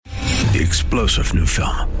The explosive new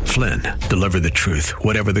film, Flynn, deliver the truth,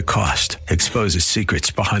 whatever the cost, exposes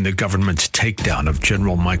secrets behind the government's takedown of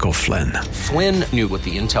General Michael Flynn. Flynn knew what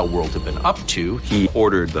the intel world had been up to. He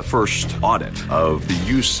ordered the first audit of the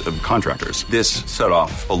use of contractors. This set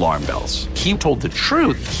off alarm bells. He told the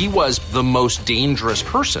truth. He was the most dangerous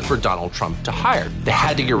person for Donald Trump to hire. They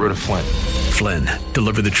had to get rid of Flynn. Flynn,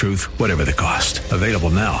 deliver the truth, whatever the cost. Available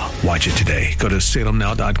now. Watch it today. Go to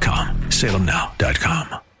salemnow.com.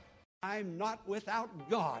 salemnow.com. I'm not without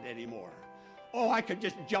God anymore. Oh, I could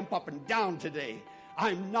just jump up and down today.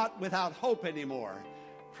 I'm not without hope anymore.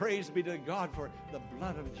 Praise be to God for the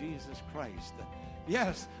blood of Jesus Christ.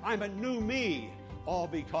 Yes, I'm a new me, all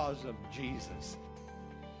because of Jesus.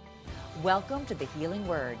 Welcome to the Healing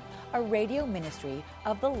Word, a radio ministry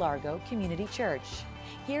of the Largo Community Church.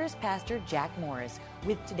 Here's Pastor Jack Morris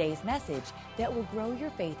with today's message that will grow your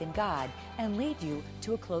faith in God and lead you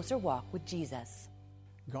to a closer walk with Jesus.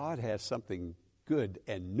 God has something good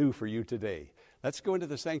and new for you today. Let's go into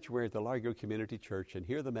the sanctuary at the Largo Community Church and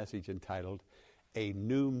hear the message entitled, A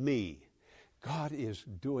New Me. God is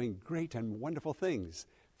doing great and wonderful things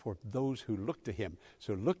for those who look to Him.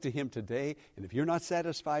 So look to Him today, and if you're not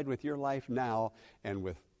satisfied with your life now and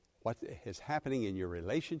with what is happening in your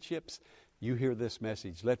relationships, you hear this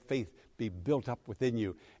message. Let faith be built up within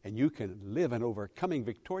you, and you can live an overcoming,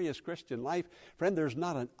 victorious Christian life. Friend, there's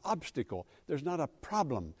not an obstacle, there's not a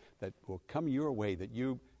problem that will come your way that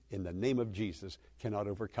you, in the name of Jesus, cannot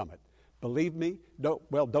overcome it. Believe me?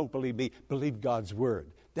 Don't believe me. Believe God's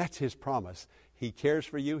Word. That's His promise. He cares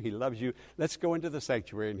for you. He loves you. Let's go into the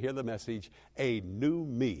sanctuary and hear the message, A New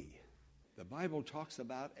Me. The Bible talks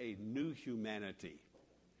about a new humanity,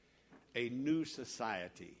 a new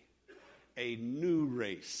society, a new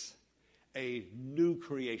race, a new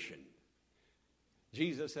creation.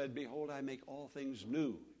 Jesus said, Behold, I make all things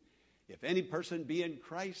new. If any person be in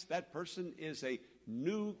Christ, that person is a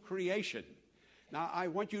new creation. Now, I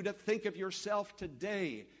want you to think of yourself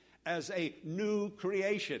today as a new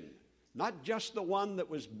creation, not just the one that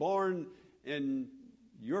was born in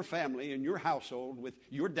your family, in your household, with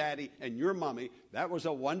your daddy and your mommy. That was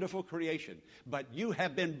a wonderful creation. But you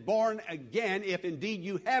have been born again, if indeed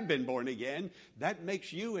you have been born again. That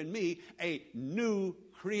makes you and me a new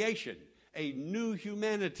creation, a new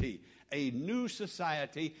humanity, a new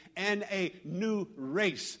society, and a new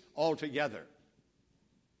race altogether.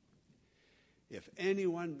 If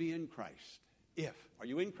anyone be in Christ, are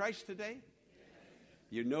you in Christ today?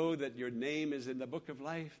 You know that your name is in the book of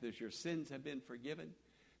life, that your sins have been forgiven,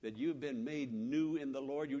 that you've been made new in the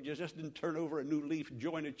Lord. You just didn't turn over a new leaf,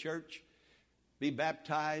 join a church, be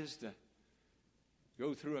baptized,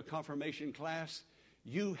 go through a confirmation class.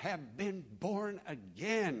 You have been born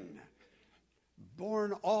again,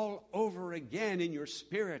 born all over again in your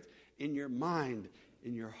spirit, in your mind,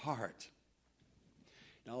 in your heart.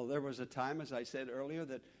 Now, there was a time, as I said earlier,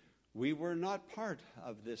 that we were not part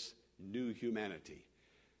of this new humanity.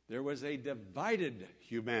 There was a divided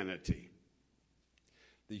humanity.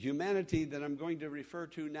 The humanity that I'm going to refer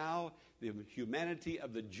to now, the humanity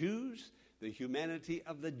of the Jews, the humanity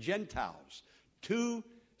of the Gentiles. Two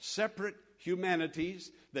separate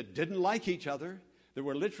humanities that didn't like each other, that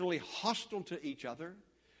were literally hostile to each other,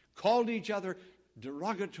 called each other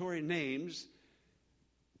derogatory names.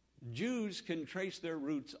 Jews can trace their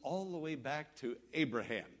roots all the way back to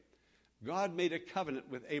Abraham. God made a covenant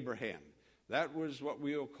with Abraham. That was what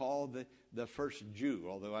we'll call the first Jew,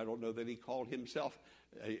 although I don't know that he called himself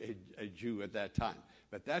a Jew at that time.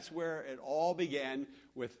 But that's where it all began,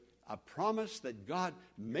 with a promise that God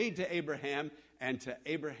made to Abraham and to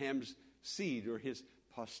Abraham's seed, or his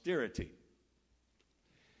posterity.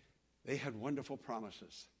 They had wonderful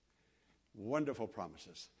promises. Wonderful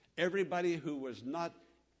promises. Everybody who was not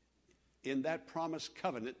in that promised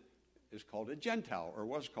covenant is called a Gentile, or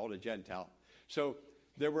was called a Gentile. So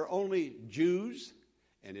there were only Jews,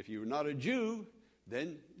 and if you're not a Jew,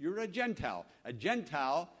 then you're a Gentile. A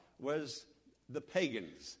Gentile was the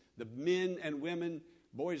pagans, the men and women,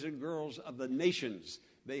 boys and girls of the nations.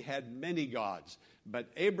 They had many gods. But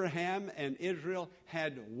Abraham and Israel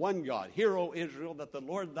had one God. Hear, O Israel, that the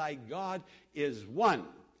Lord thy God is one.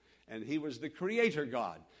 And He was the Creator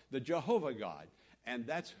God, the Jehovah God. And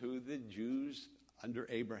that's who the Jews under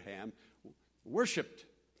Abraham worshipped.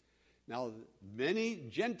 Now, many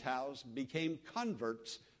Gentiles became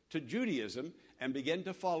converts to Judaism and began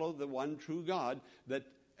to follow the one true God that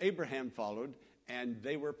Abraham followed, and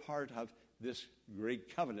they were part of this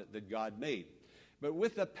great covenant that God made. But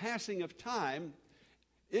with the passing of time,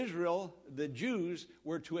 Israel, the Jews,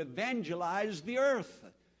 were to evangelize the earth.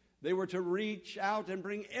 They were to reach out and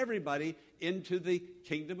bring everybody into the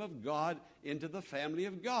kingdom of God into the family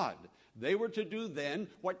of God. They were to do then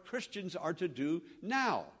what Christians are to do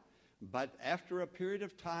now. But after a period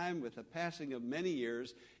of time, with the passing of many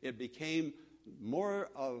years, it became more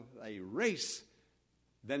of a race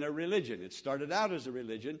than a religion. It started out as a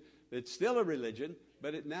religion. It's still a religion,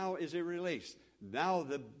 but it now is a race. Now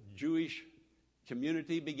the Jewish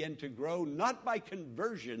community began to grow, not by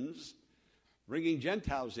conversions, bringing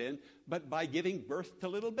Gentiles in, but by giving birth to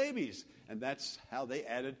little babies. And that's how they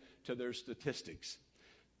added to their statistics.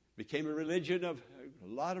 Became a religion of a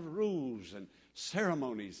lot of rules and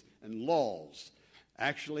ceremonies and laws.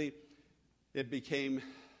 Actually, it became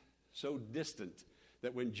so distant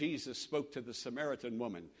that when Jesus spoke to the Samaritan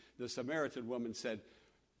woman said,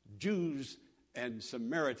 Jews and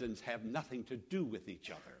Samaritans have nothing to do with each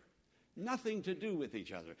other. Nothing to do with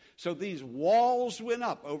each other. So these walls went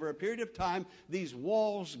up. Over a period of time, these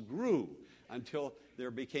walls grew until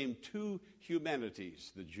there became two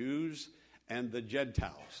humanities, the Jews and the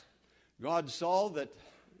Gentiles. God saw that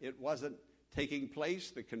it wasn't taking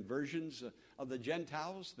place, the conversions of the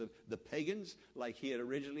Gentiles, the pagans, like he had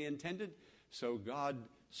originally intended. So God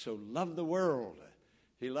so loved the world.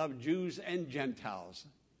 He loved Jews and Gentiles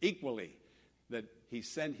equally, that he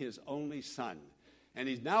sent his only Son. And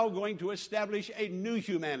he's now going to establish a new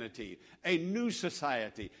humanity, a new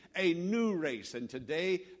society, a new race. And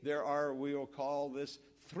today there are, we will call this,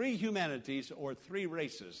 three humanities or three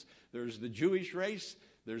races. There's the Jewish race,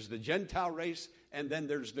 there's the Gentile race, and then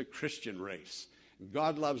there's the Christian race.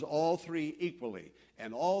 God loves all three equally,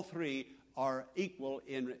 and all three are equal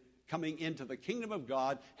in coming into the kingdom of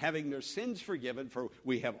God, having their sins forgiven, for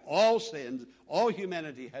we have all sinned, all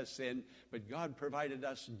humanity has sinned, but God provided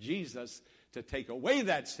us Jesus to take away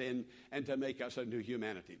that sin and to make us a new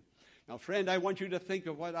humanity. Now, friend, I want you to think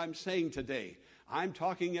of what I'm saying today. I'm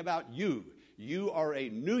talking about you. You are a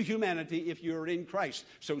new humanity if you're in Christ.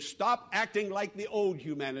 So stop acting like the old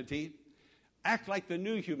humanity. Act like the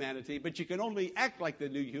new humanity, but you can only act like the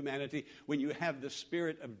new humanity when you have the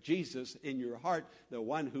Spirit of Jesus in your heart, the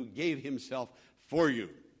one who gave himself for you.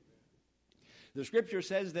 The Scripture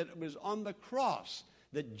says that it was on the cross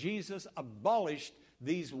that Jesus abolished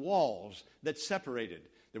these walls that separated.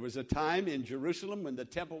 There was a time in Jerusalem when the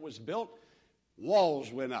temple was built,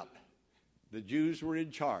 walls went up. The Jews were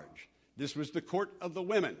in charge. This was the court of the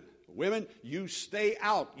women. Women, you stay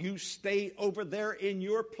out. You stay over there in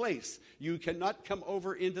your place. You cannot come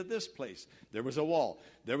over into this place. There was a wall.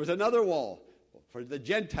 There was another wall for the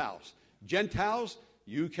Gentiles. Gentiles,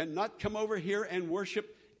 you cannot come over here and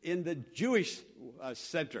worship in the Jewish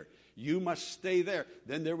center. You must stay there.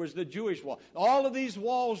 Then there was the Jewish wall. All of these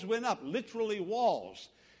walls went up, literally walls.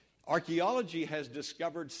 Archaeology has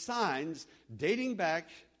discovered signs dating back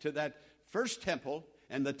to that first temple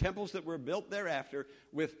and the temples that were built thereafter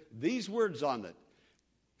with these words on it.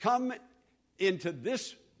 Come into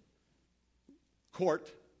this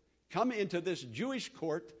court, come into this Jewish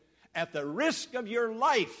court at the risk of your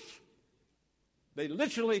life. They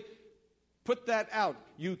literally put that out.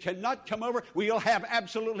 You cannot come over. We'll have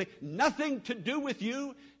absolutely nothing to do with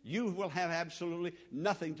you. You will have absolutely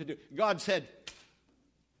nothing to do. God said,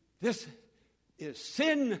 this is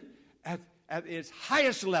sin at its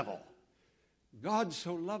highest level. God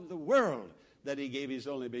so loved the world that he gave his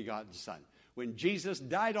only begotten Son. When Jesus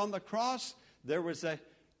died on the cross, there was a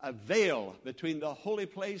veil between the holy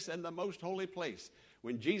place and the most holy place.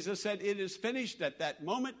 When Jesus said, it is finished, at that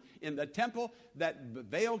moment in the temple, that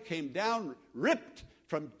veil came down, ripped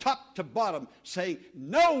from top to bottom, saying,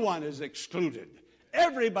 no one is excluded.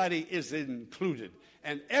 Everybody is included.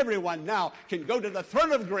 And everyone now can go to the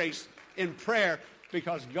throne of grace in prayer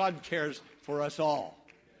because God cares for us all.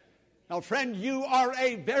 Now, friend, you are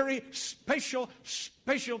a very special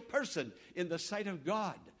person in the sight of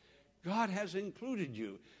God. God has included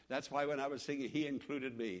you. That's why when I was singing, he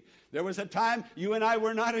included me. There was a time you and I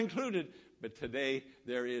were not included, but today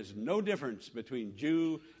there is no difference between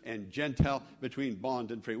Jew and Gentile, between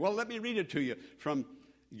bond and free. Well, let me read it to you from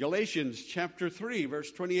Galatians chapter 3,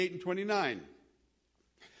 verse 28 and 29.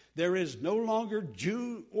 There is no longer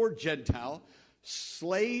Jew or Gentile,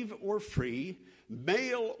 slave or free,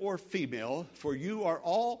 male or female, for you are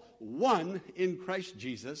all one in Christ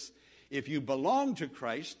Jesus. If you belong to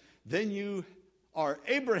Christ, then you are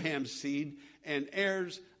Abraham's seed and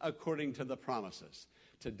heirs according to the promises.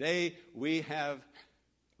 Today we have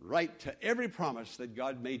right to every promise that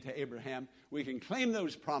God made to Abraham. We can claim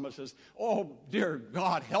those promises. Oh, dear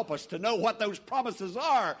God, help us to know what those promises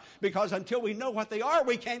are, because until we know what they are,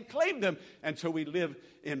 we can't claim them. And so we live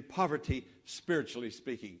in poverty, spiritually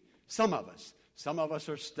speaking. Some of us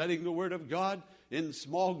are studying the Word of God. in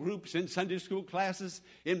small groups, in Sunday school classes,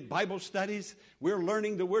 in Bible studies. We're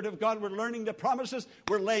learning the Word of God. We're learning the promises.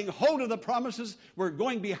 We're laying hold of the promises. We're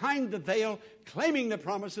going behind the veil, claiming the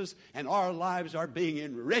promises, and our lives are being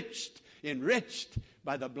enriched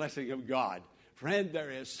by the blessing of God. Friend,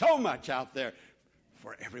 there is so much out there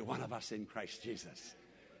for every one of us in Christ Jesus.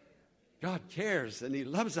 God cares and He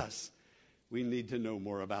loves us. We need to know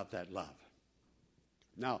more about that love.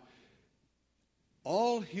 Now,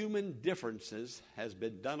 all human differences has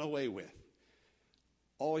been done away with.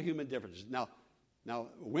 All human differences. Now,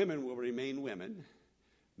 women will remain women.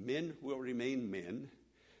 Men will remain men.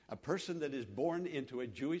 A person that is born into a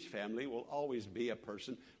Jewish family will always be a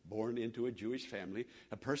person born into a Jewish family.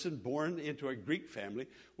 A person born into a Greek family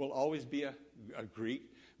will always be a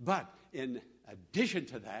Greek. But in addition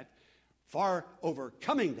to that, far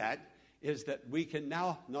overcoming that, is that we can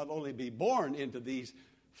now not only be born into these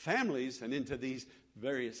families and into these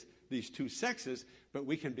two sexes, but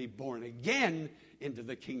we can be born again into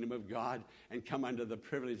the kingdom of God and come under the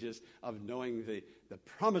privileges of knowing the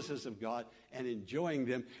promises of God and enjoying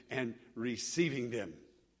them and receiving them.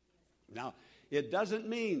 Now, it doesn't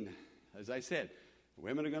mean, as I said,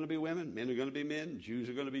 women are going to be women, men are going to be men, Jews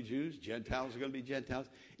are going to be Jews, Gentiles are going to be Gentiles.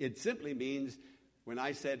 It simply means, when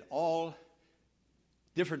I said all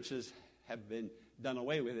differences have been done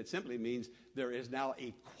away with, it simply means there is now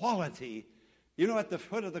equality. You know, at the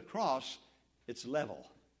foot of the cross, it's level.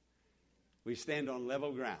 We stand on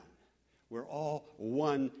level ground. We're all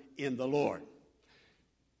one in the Lord.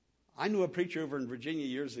 I knew a preacher over in Virginia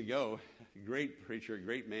years ago, a great preacher, a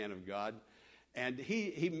great man of God, and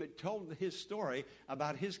he told his story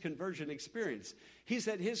about his conversion experience. He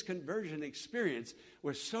said his conversion experience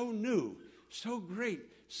was so new, so great,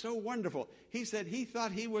 so wonderful. He said he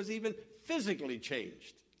thought he was even physically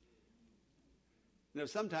changed. You know,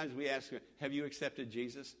 sometimes we ask, have you accepted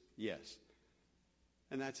Jesus? Yes.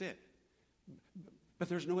 And that's it. But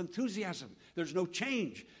there's no enthusiasm. There's no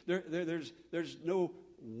change. There's no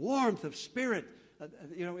warmth of spirit.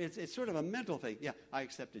 It's sort of a mental thing. Yeah, I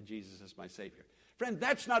accepted Jesus as my Savior. Friend,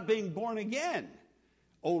 that's not being born again.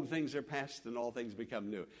 Old things are past and all things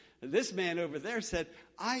become new. And this man over there said,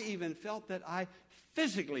 I even felt that I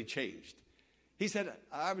physically changed. He said,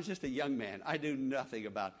 I was just a young man. I knew nothing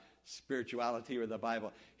about spirituality or the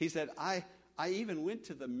Bible. He said, I even went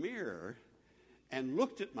to the mirror and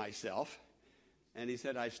looked at myself, and he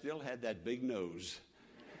said, I still had that big nose.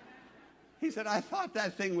 He said, I thought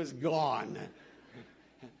that thing was gone.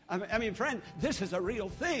 I mean, friend, this is a real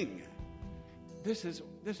thing. This is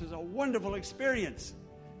a wonderful experience.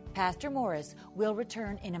 Pastor Morris will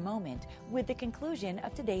return in a moment with the conclusion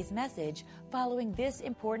of today's message following this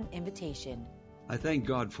important invitation. I thank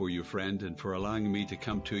God for you, friend, and for allowing me to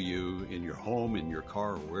come to you in your home, in your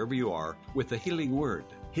car, wherever you are, with the healing word.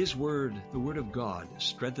 His word, the word of God,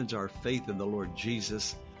 strengthens our faith in the Lord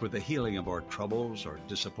Jesus for the healing of our troubles, our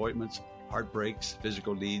disappointments, heartbreaks,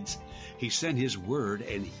 physical needs. He sent His word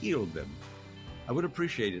and healed them. I would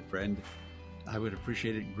appreciate it, friend. I would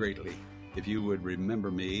appreciate it greatly if you would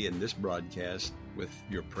remember me in this broadcast with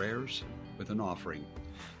your prayers, with an offering.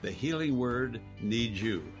 The Healing Word needs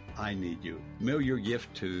you. I need you. Mail your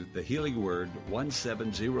gift to The Healing Word,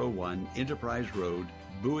 1701 Enterprise Road,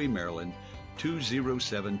 Bowie, Maryland,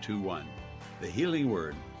 20721. The Healing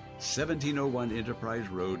Word, 1701 Enterprise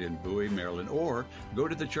Road in Bowie, Maryland, or go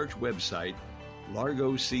to the church website,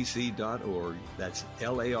 largocc.org. That's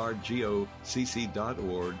largocc.org,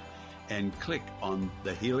 and click on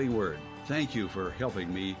The Healing Word. Thank you for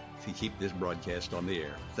helping me to keep this broadcast on the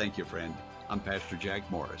air. Thank you, friend. I'm Pastor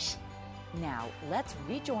Jack Morris. Now, let's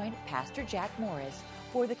rejoin Pastor Jack Morris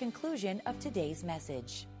for the conclusion of today's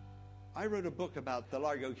message. I wrote a book about the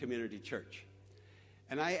Largo Community Church.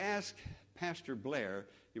 And I asked Pastor Blair,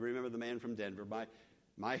 you remember the man from Denver,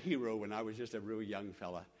 my hero when I was just a real young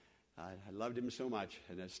fella. I loved him so much,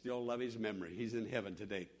 and I still love his memory. He's in heaven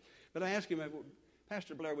today. But I asked him,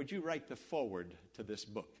 Pastor Blair, would you write the foreword to this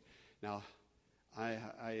book? Now,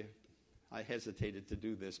 I hesitated to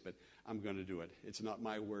do this, but I'm going to do it. It's not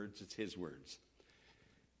my words, it's his words.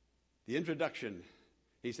 The introduction,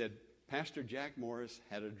 he said, Pastor Jack Morris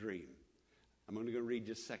had a dream. I'm only going to read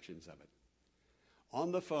just sections of it.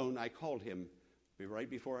 On the phone, I called him right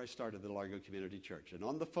before I started the Largo Community Church. And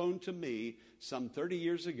on the phone to me, some 30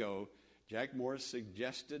 years ago, Jack Morris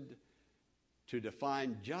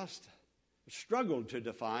struggled to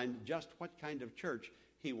define just what kind of church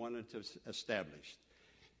he wanted to establish.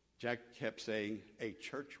 Jack kept saying, a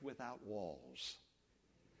church without walls.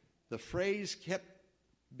 The phrase kept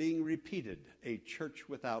being repeated, a church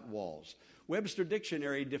without walls. Webster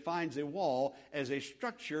Dictionary defines a wall as a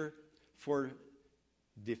structure for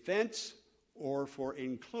defense or for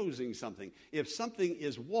enclosing something. If something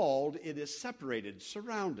is walled, it is separated,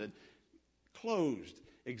 surrounded, closed.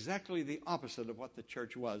 Exactly the opposite of what the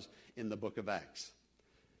church was in the book of Acts.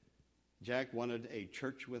 Jack wanted a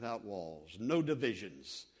church without walls, no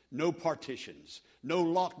divisions, no partitions, no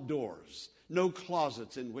locked doors, no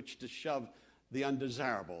closets in which to shove the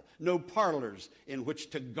undesirable, no parlors in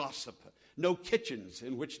which to gossip, no kitchens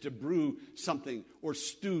in which to brew something or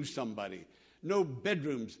stew somebody, no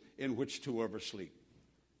bedrooms in which to oversleep.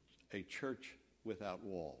 A church without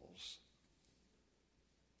walls.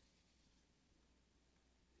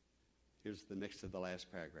 Here's the next to the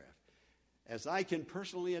last paragraph. As I can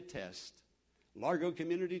personally attest, Largo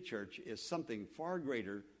Community Church is something far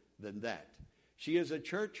greater than that. She is a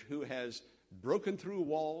church who has broken through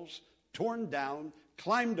walls, torn down,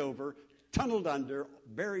 climbed over, tunneled under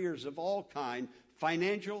barriers of all kind,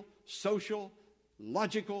 financial, social,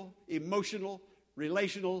 logical, emotional,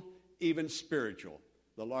 relational, even spiritual.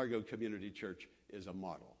 The Largo Community Church is a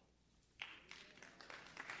model.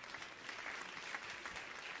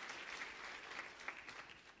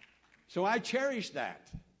 So I cherish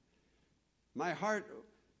that. My heart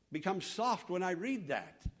becomes soft when I read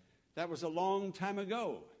that. That was a long time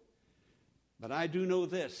ago. But I do know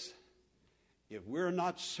this. If we're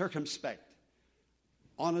not circumspect,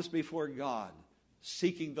 honest before God,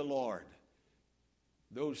 seeking the Lord,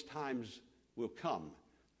 those times will come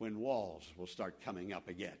when walls will start coming up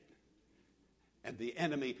again. And the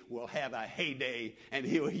enemy will have a heyday, and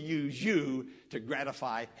he'll use you to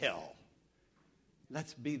gratify hell.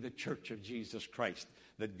 Let's be the church of Jesus Christ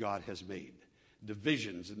that God has made.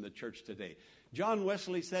 Divisions in the church today. John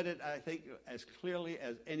Wesley said it, I think, as clearly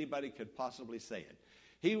as anybody could possibly say it.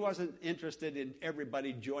 He wasn't interested in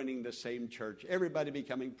everybody joining the same church, everybody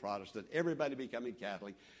becoming Protestant, everybody becoming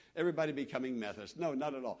Catholic, everybody becoming Methodist. No,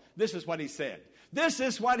 not at all. This is what he said. This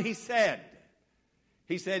is what he said.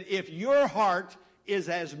 He said, if your heart is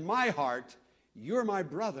as my heart, you're my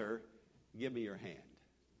brother, give me your hand.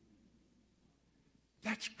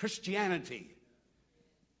 That's Christianity.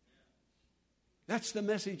 That's the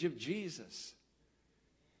message of Jesus.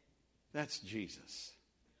 That's Jesus.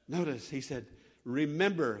 Notice he said,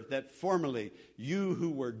 remember that formerly you who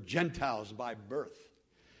were Gentiles by birth.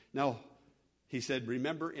 Now, he said,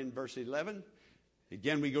 remember in verse 11.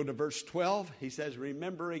 Again, we go to verse 12. He says,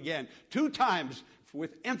 remember again. 2 times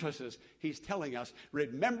with emphasis, he's telling us,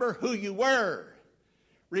 remember who you were.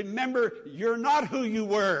 Remember you're not who you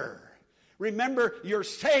were. Remember, you're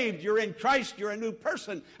saved, you're in Christ, you're a new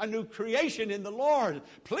person, a new creation in the Lord.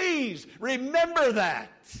 Please remember that.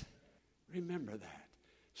 Remember that.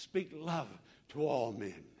 Speak love to all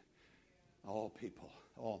men, all people,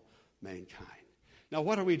 all mankind. Now,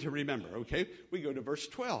 what are we to remember? Okay, we go to verse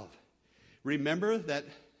 12. Remember that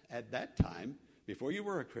at that time, before you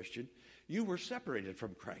were a Christian, you were separated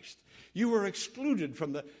from Christ. You were excluded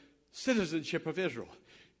from the citizenship of Israel.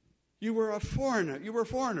 You were a foreigner. You were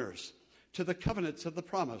foreigners to the covenants of the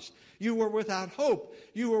promise. You were without hope.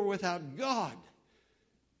 You were without God.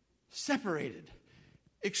 Separated,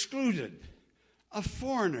 excluded, a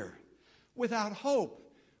foreigner, without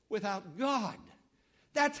hope, without God.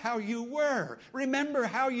 That's how you were. Remember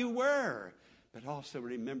how you were, but also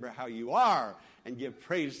remember how you are, and give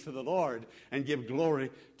praise to the Lord and give glory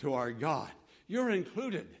to our God. You're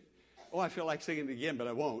included. Oh, I feel like singing it again, but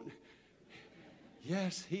I won't.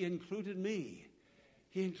 Yes, he included me.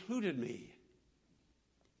 He included me.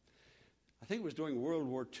 I think it was during World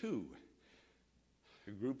War II.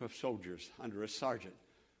 A group of soldiers under a sergeant,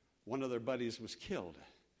 one of their buddies was killed.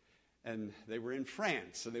 And they were in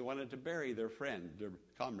France, and they wanted to bury their friend, their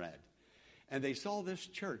comrade. And they saw this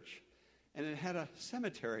church, and it had a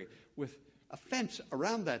cemetery with a fence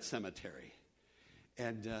around that cemetery.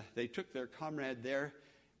 And they took their comrade there,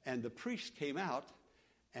 and the priest came out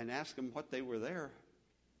and asked them what they were there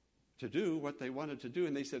to do, what they wanted to do.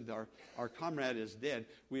 And they said, our comrade is dead.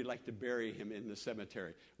 We'd like to bury him in the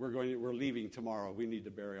cemetery. We're leaving tomorrow. We need to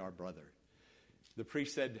bury our brother. The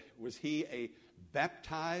priest said, was he a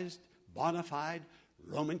baptized, bona fide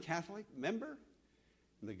Roman Catholic member?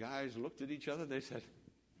 And the guys looked at each other. They said,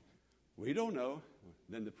 we don't know.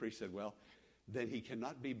 Then the priest said, well, then he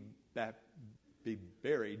cannot be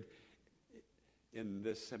buried in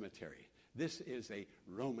this cemetery. This is a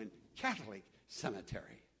Roman Catholic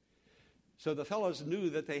cemetery. So the fellows knew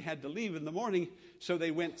that they had to leave in the morning, so they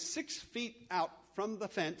went 6 feet out from the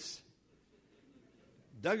fence,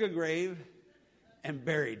 dug a grave, and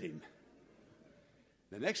buried him.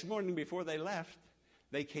 The next morning before they left,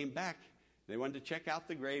 they came back. They wanted to check out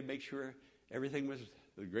the grave, make sure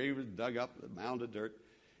the grave was dug up, the mound of dirt.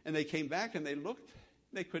 And they came back and they looked.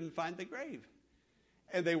 They couldn't find the grave.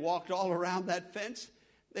 And they walked all around that fence.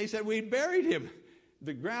 They said, we buried him.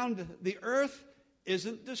 The ground, the earth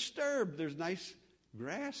isn't disturbed. There's nice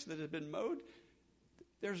grass that has been mowed.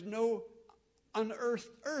 There's no unearthed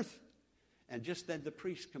earth. And just then the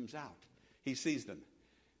priest comes out. He sees them.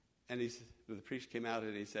 And the priest came out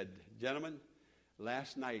and he said, gentlemen,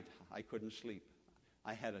 last night I couldn't sleep.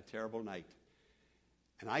 I had a terrible night.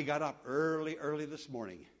 And I got up early this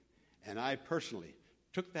morning, and I personally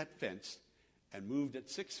took that fence and moved it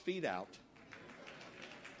 6 feet out,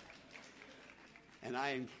 and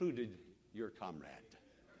I included your comrade.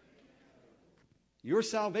 Your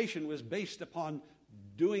salvation was based upon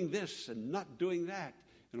doing this and not doing that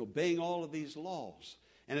and obeying all of these laws.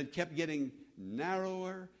 And it kept getting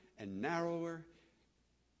narrower and narrower.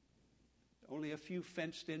 Only a few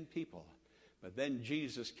fenced-in people. But then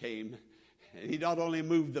Jesus came, and he not only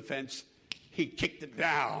moved the fence, he kicked it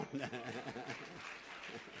down.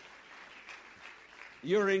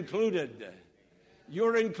 You're included.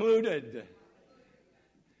 You're included.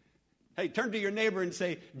 Hey, turn to your neighbor and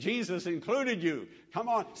say, Jesus included you. Come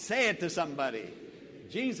on, say it to somebody.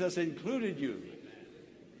 Jesus included you.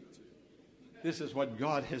 This is what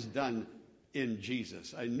God has done in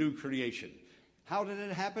Jesus, a new creation. How did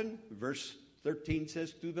it happen? Verse 13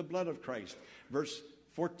 says, through the blood of Christ. Verse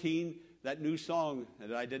 14, that new song,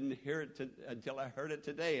 that I didn't hear it until I heard it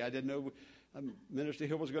today. I didn't know Minister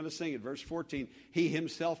Hill was going to sing it. Verse 14, he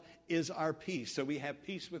himself is our peace. So we have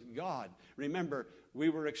peace with God. Remember, we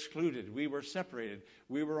were excluded. We were separated.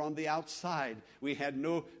 We were on the outside. We had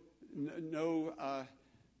no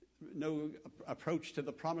approach to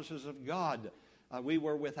the promises of God. We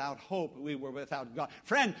were without hope. We were without God.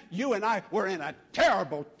 Friend, you and I were in a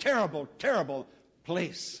terrible, terrible, terrible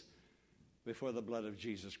place before the blood of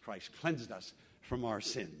Jesus Christ cleansed us from our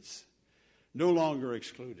sins. No longer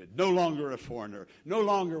excluded, no longer a foreigner, no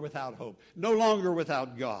longer without hope, no longer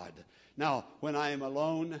without God. Now, when I am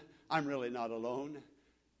alone, I'm really not alone.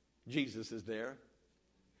 Jesus is there.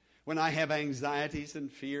 When I have anxieties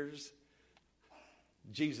and fears,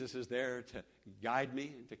 Jesus is there to guide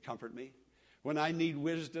me and to comfort me. When I need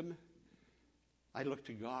wisdom, I look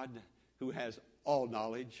to God who has all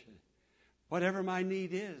knowledge. Whatever my need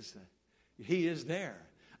is, he is there.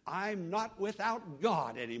 I'm not without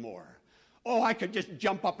God anymore. Oh, I could just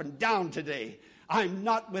jump up and down today. I'm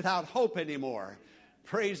not without hope anymore.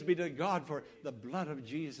 Praise be to God for the blood of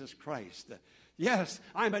Jesus Christ. Yes,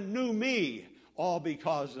 I'm a new me, all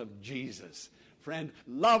because of Jesus. Friend,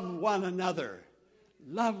 love one another.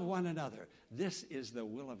 Love one another. This is the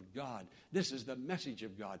will of God. This is the message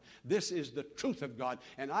of God. This is the truth of God.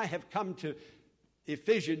 And I have come to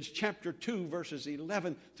Ephesians chapter 2, verses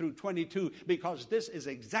 11 through 22, because this is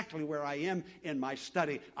exactly where I am in my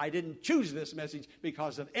study. I didn't choose this message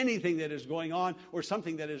because of anything that is going on or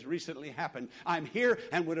something that has recently happened. I'm here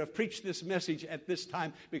and would have preached this message at this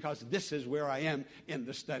time because this is where I am in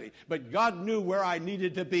the study. But God knew where I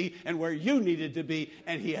needed to be and where you needed to be,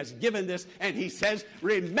 and he has given this, and he says,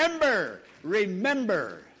 remember,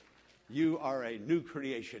 you are a new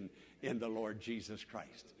creation in the Lord Jesus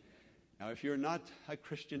Christ. Now, if you're not a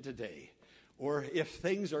Christian today, or if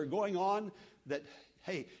things are going on that,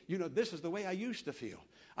 hey, this is the way I used to feel.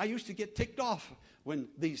 I used to get ticked off when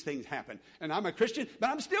these things happen. And I'm a Christian,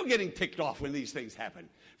 but I'm still getting ticked off when these things happen.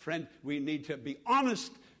 Friend, we need to be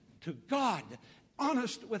honest to God,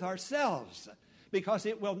 honest with ourselves, because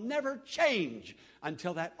it will never change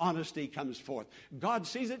until that honesty comes forth. God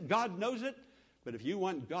sees it, God knows it, but if you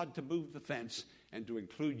want God to move the fence and to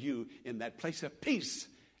include you in that place of peace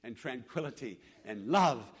and tranquility and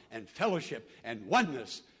love and fellowship and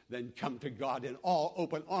oneness, then come to God in all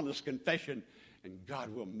open, honest confession, and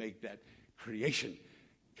God will make that creation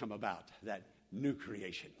come about, that new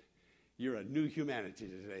creation. You're a new humanity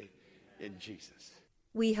today in Jesus.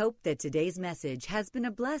 We hope that today's message has been a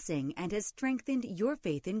blessing and has strengthened your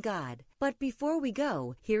faith in God. But before we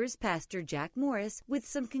go, here's Pastor Jack Morris with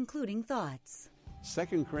some concluding thoughts.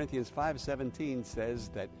 2 Corinthians 5:17 says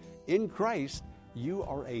that in Christ you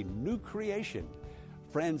are a new creation.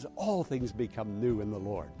 Friends, all things become new in the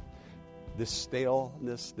Lord. This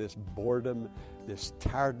staleness, this boredom, this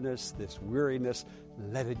tiredness, this weariness,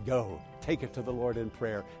 let it go. Take it to the Lord in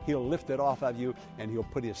prayer. He'll lift it off of you, and he'll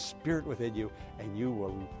put his spirit within you, and you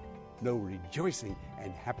will know rejoicing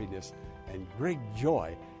and happiness and great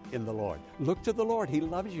joy in the Lord. Look to the Lord. He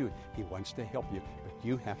loves you. He wants to help you, but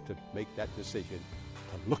you have to make that decision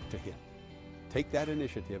to look to him. Take that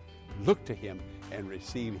initiative, look to him, and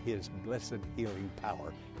receive his blessed healing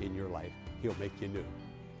power in your life. He'll make you new.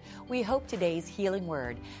 We hope today's healing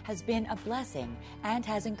word has been a blessing and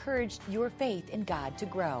has encouraged your faith in God to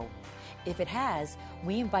grow. If it has,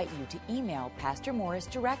 we invite you to email Pastor Morris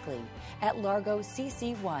directly at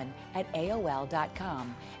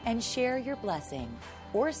largocc1@aol.com and share your blessing,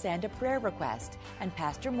 or send a prayer request and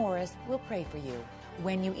Pastor Morris will pray for you.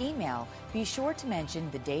 When you email, be sure to mention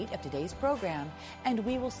the date of today's program, and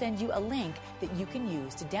we will send you a link that you can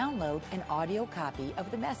use to download an audio copy of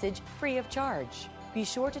the message free of charge. Be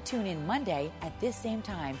sure to tune in Monday at this same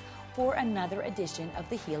time for another edition of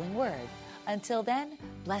the Healing Word. Until then,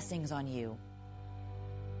 blessings on you.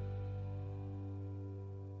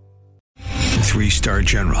 3-star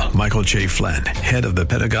General Michael J. Flynn, head of the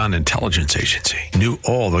Pentagon Intelligence Agency, knew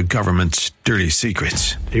all the government's dirty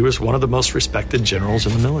secrets. He was one of the most respected generals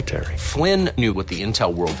in the military. Flynn knew what the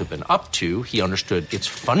intel world had been up to. He understood its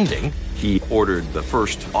funding. He ordered the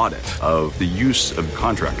first audit of the use of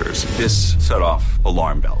contractors. This set off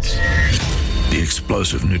alarm bells. The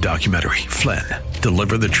explosive new documentary, Flynn,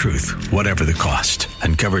 Deliver the Truth, Whatever the Cost,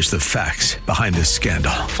 uncovers the facts behind this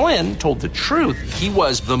scandal. Flynn told the truth. He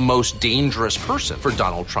was the most dangerous person for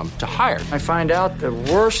Donald Trump to hire. I find out the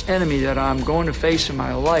worst enemy that I'm going to face in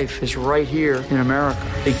my life is right here in America.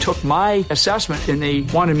 They took my assessment and they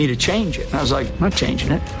wanted me to change it. And I was like, I'm not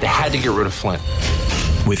changing it. They had to get rid of Flynn.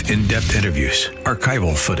 With in-depth interviews,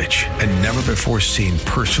 archival footage, and never-before-seen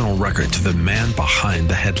personal records of the man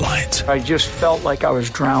behind the headlines. I just felt like I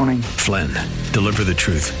was drowning. Flynn, Deliver the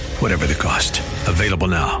Truth, Whatever the Cost. Available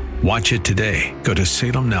now. Watch it today. Go to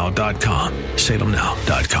salemnow.com.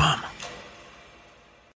 salemnow.com.